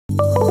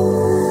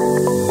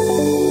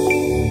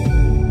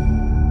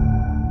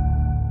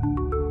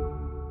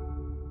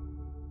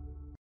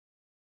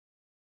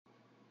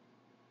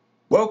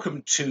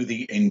Welcome to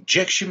the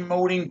injection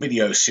molding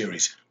video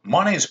series.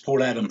 My name is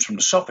Paul Adams from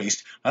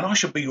Sofeast, and I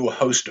shall be your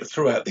host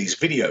throughout these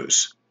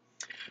videos.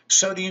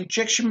 So the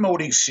injection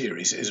molding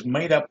series is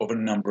made up of a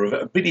number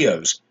of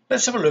videos.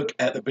 Let's have a look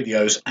at the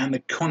videos and the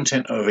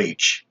content of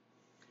each.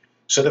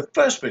 So the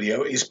first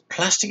video is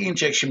plastic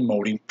injection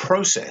molding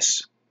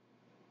process.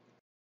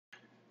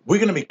 We're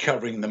going to be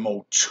covering the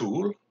mold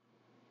tool,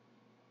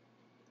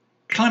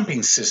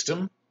 clamping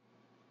system,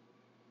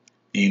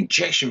 the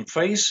injection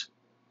phase,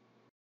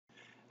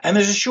 and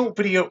there's a short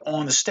video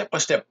on the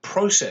step-by-step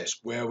process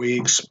where we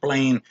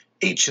explain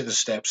each of the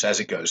steps as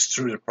it goes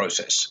through the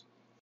process.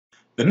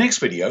 The next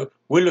video,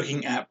 we're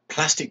looking at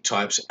plastic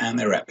types and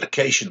their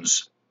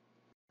applications.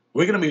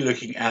 We're going to be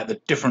looking at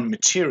the different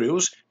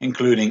materials,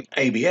 including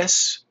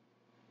ABS,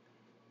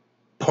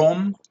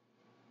 POM,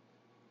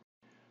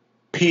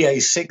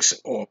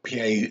 PA6 or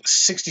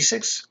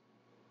PA66,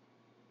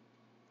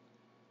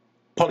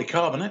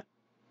 polycarbonate,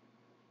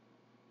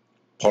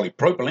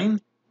 polypropylene,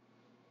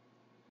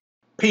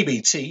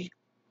 PBT,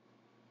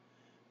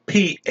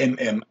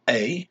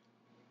 PMMA,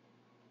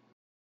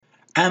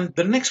 and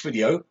the next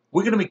video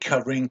we're going to be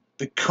covering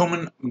the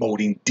common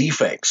molding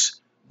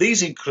defects.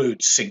 These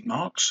include sink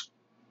marks,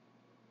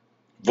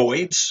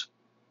 voids,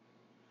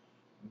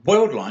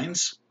 weld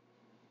lines,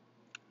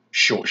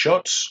 short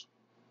shots,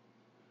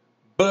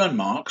 burn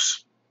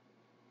marks,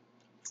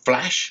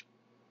 flash,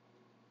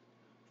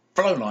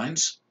 flow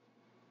lines,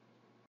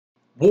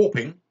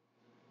 warping,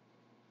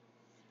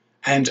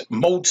 and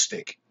mold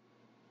stick.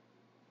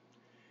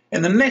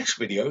 In the next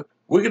video,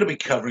 we're going to be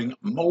covering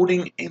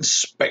Molding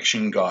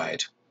Inspection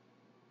Guide.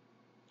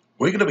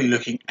 We're going to be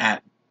looking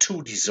at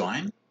tool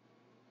design.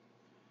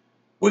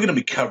 We're going to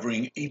be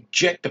covering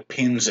ejector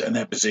pins and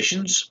their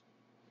positions.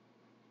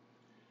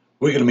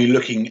 We're going to be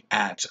looking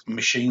at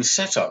machine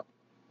setup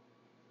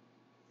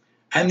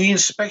and the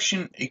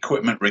inspection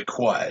equipment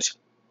required.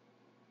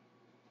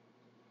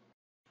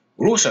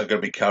 We're also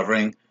going to be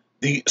covering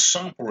the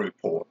sample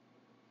report.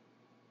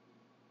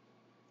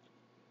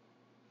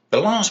 The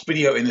last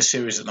video in the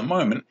series at the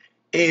moment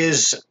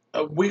is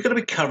we're going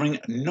to be covering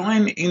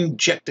 9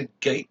 injector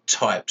gate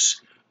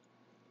types.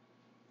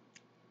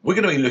 We're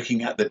going to be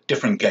looking at the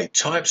different gate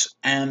types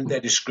and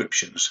their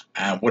descriptions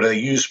and what are they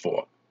used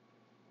for.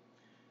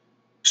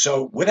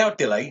 So without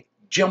delay,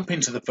 jump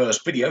into the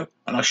first video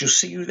and I shall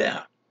see you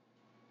there.